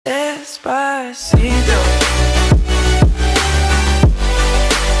Despacito.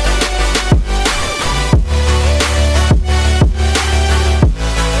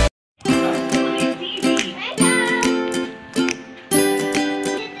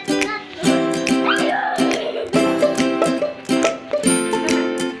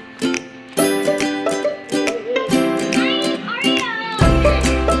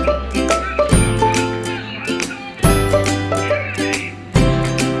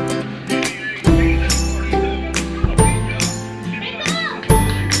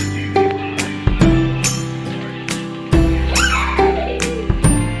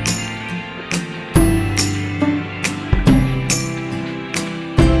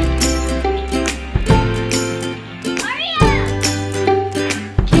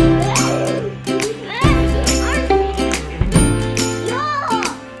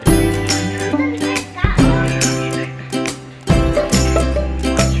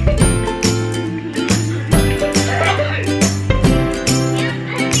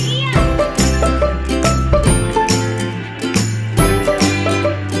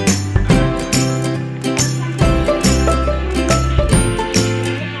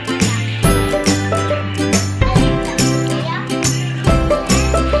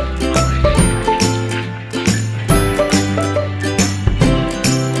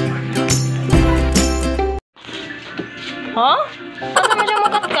 Huh? Asa mo siya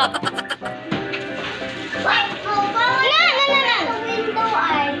makat-kat?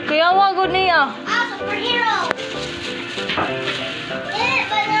 Kaya wagod niya. Superhero!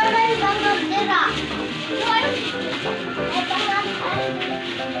 Banana lang magdira.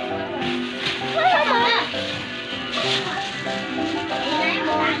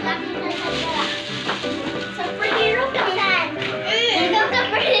 Superhero ka saan?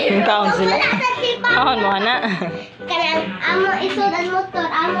 Kaon sila. Kaon mo na. Kanang amo isod ang motor,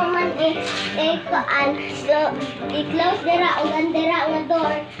 amo man kuan. So i-close dira og andera ang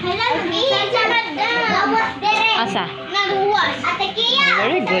door. Hala, sarad da. Gawas dere. Asa? Nagwas. Ate Kia.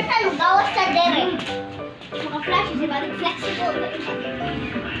 Very good. Gawas sa dere. Maka-flash si balik flexible.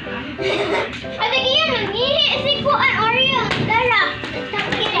 Ate Kia, naghihi si kuan Oreo. Dara.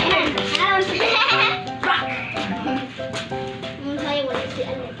 Takihan. Rock. Saya wala si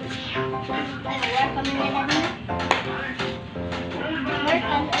ano. Ay, work pa man nila din.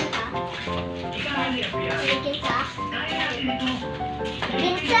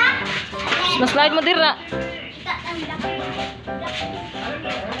 Pinsa? Na-slide mo dira.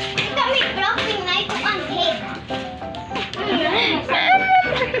 Ito may blocking na ito ang cake.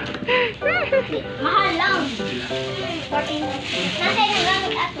 Mahal lang. 14. Nasa yung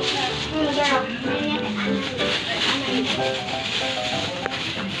gamit ato. Girl.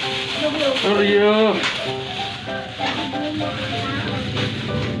 Oreo.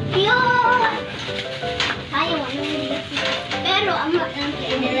 Ayaw, ano mo pero ang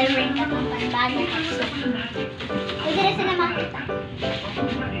i-deliver ka ng panbago. Pwede rin sila makita.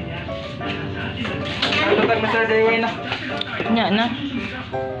 Tatag Mr. Dayway na. Nya na.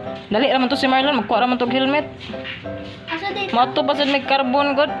 Dali raman to si Marlon, magkuha raman to helmet. Aso dito. Mato pa sad may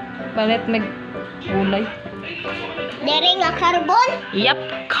carbon god. Palit may gulay. Dere nga carbon. Yep,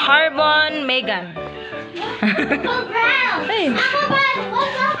 carbon Megan. Oh, brown. Hey. Ako ba?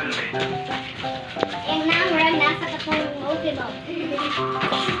 What's up? Yung namran nasa katong okay ba?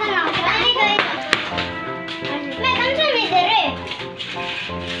 Ito lang. Ay, guys. May kansa may dere.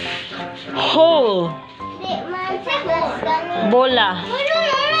 Hole. Di man sa gani. Bola.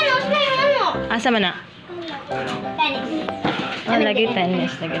 Ano? Asa man na? Tennis. Ah, lagi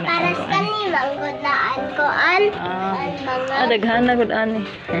tennis. Lagi na. Para sa kanila, ang gudlaan ko an. Ah, daghan na gud ani.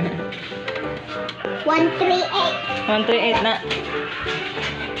 138. 138 na.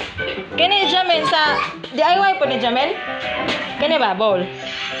 Kani Jamel sa DIY po ni Jamel? Kani ba bowl?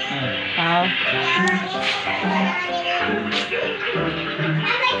 Ah.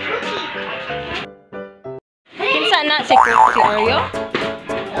 Kinsa na si Oreo?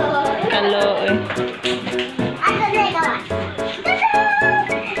 Kalo eh.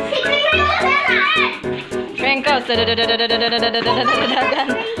 Sprinkles.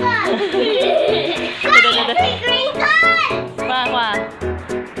 Wah.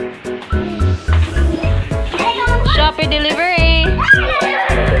 Shopee delivery.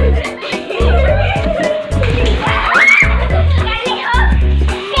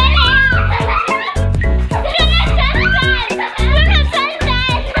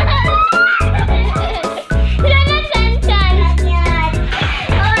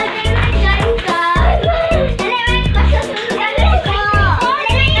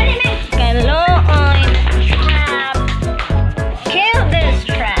 Kill this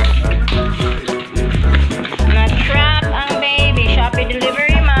track.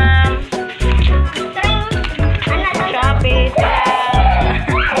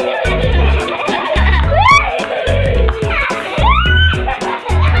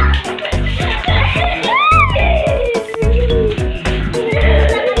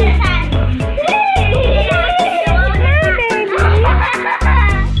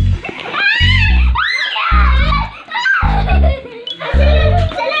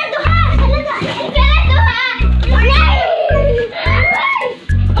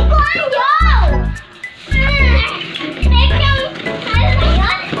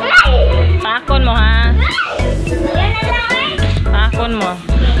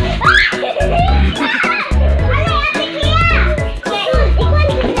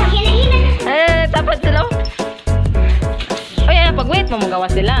 magawa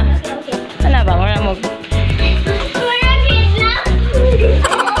sila. Ano ba? Wala mo.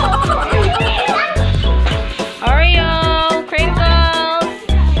 Oreo, crinkles,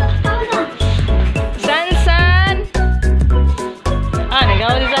 Sansan. Ah,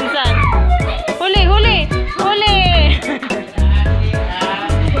 nagawa si Sansan. Huli, huli, huli.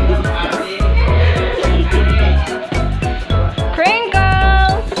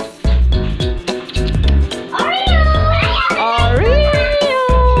 Crinkles. Oreo.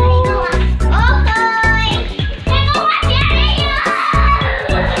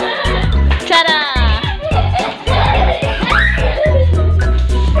 Tada!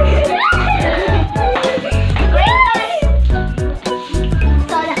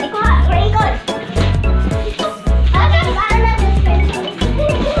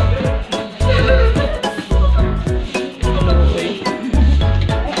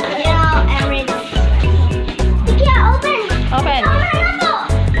 Open.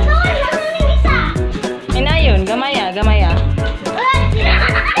 Inayon, gamaya, gamaya.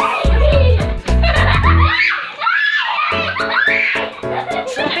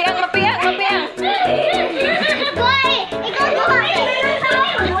 Mapiang, mapiang, mapiang.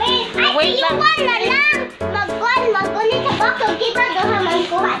 Wait lang.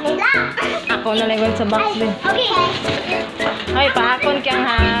 Ako na lang sa box din. Ay, paakon kang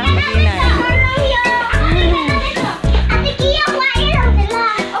ha. Ina.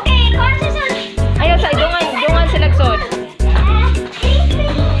 Ayaw sa idungan silagsod.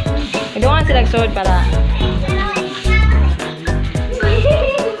 Idungan silagsod para.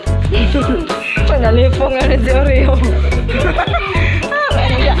 Nalipong nga rin si Oreo.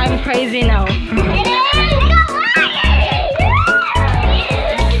 I'm crazy now.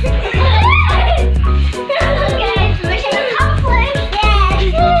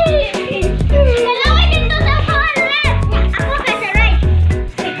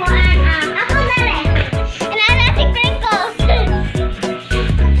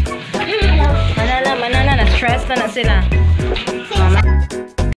 Manana, na-stress na sila. Mama.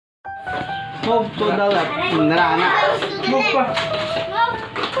 Move to the left. Narana. Move pa.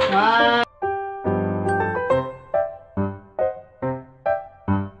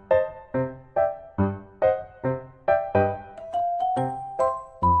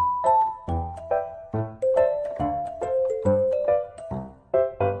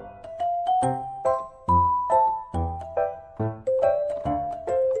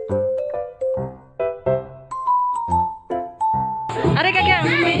 Are ka kang?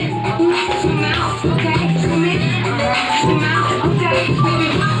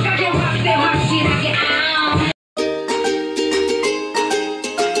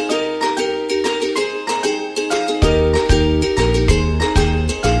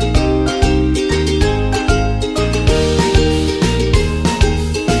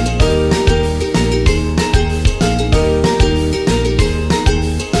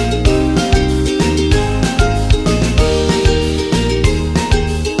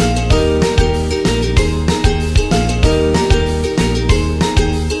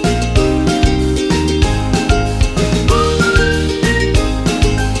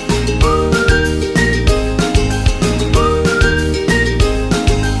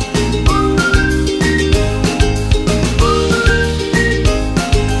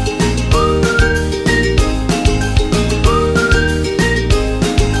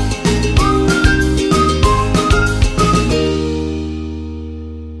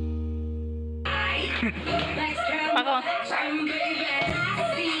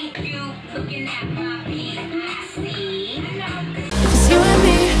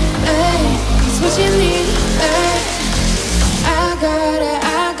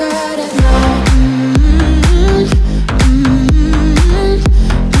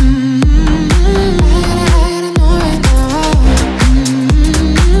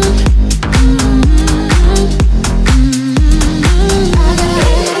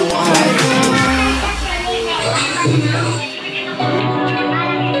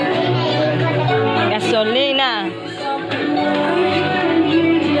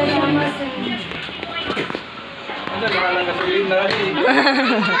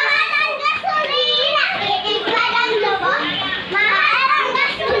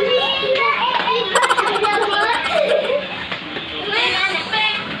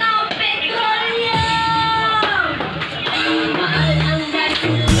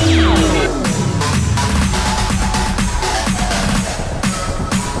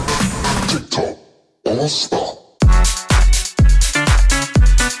 Stop.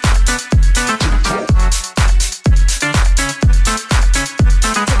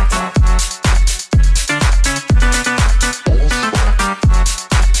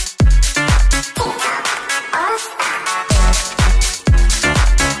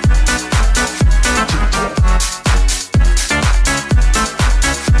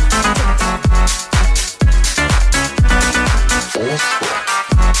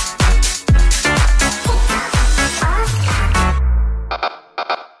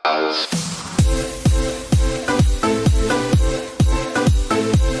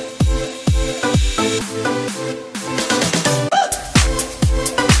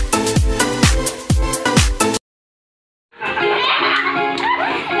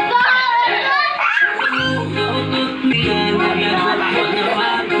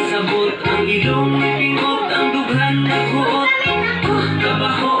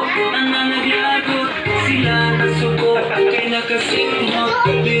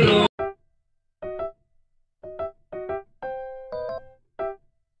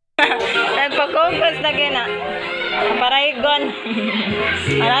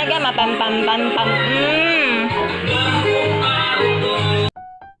 tan tan tan tan.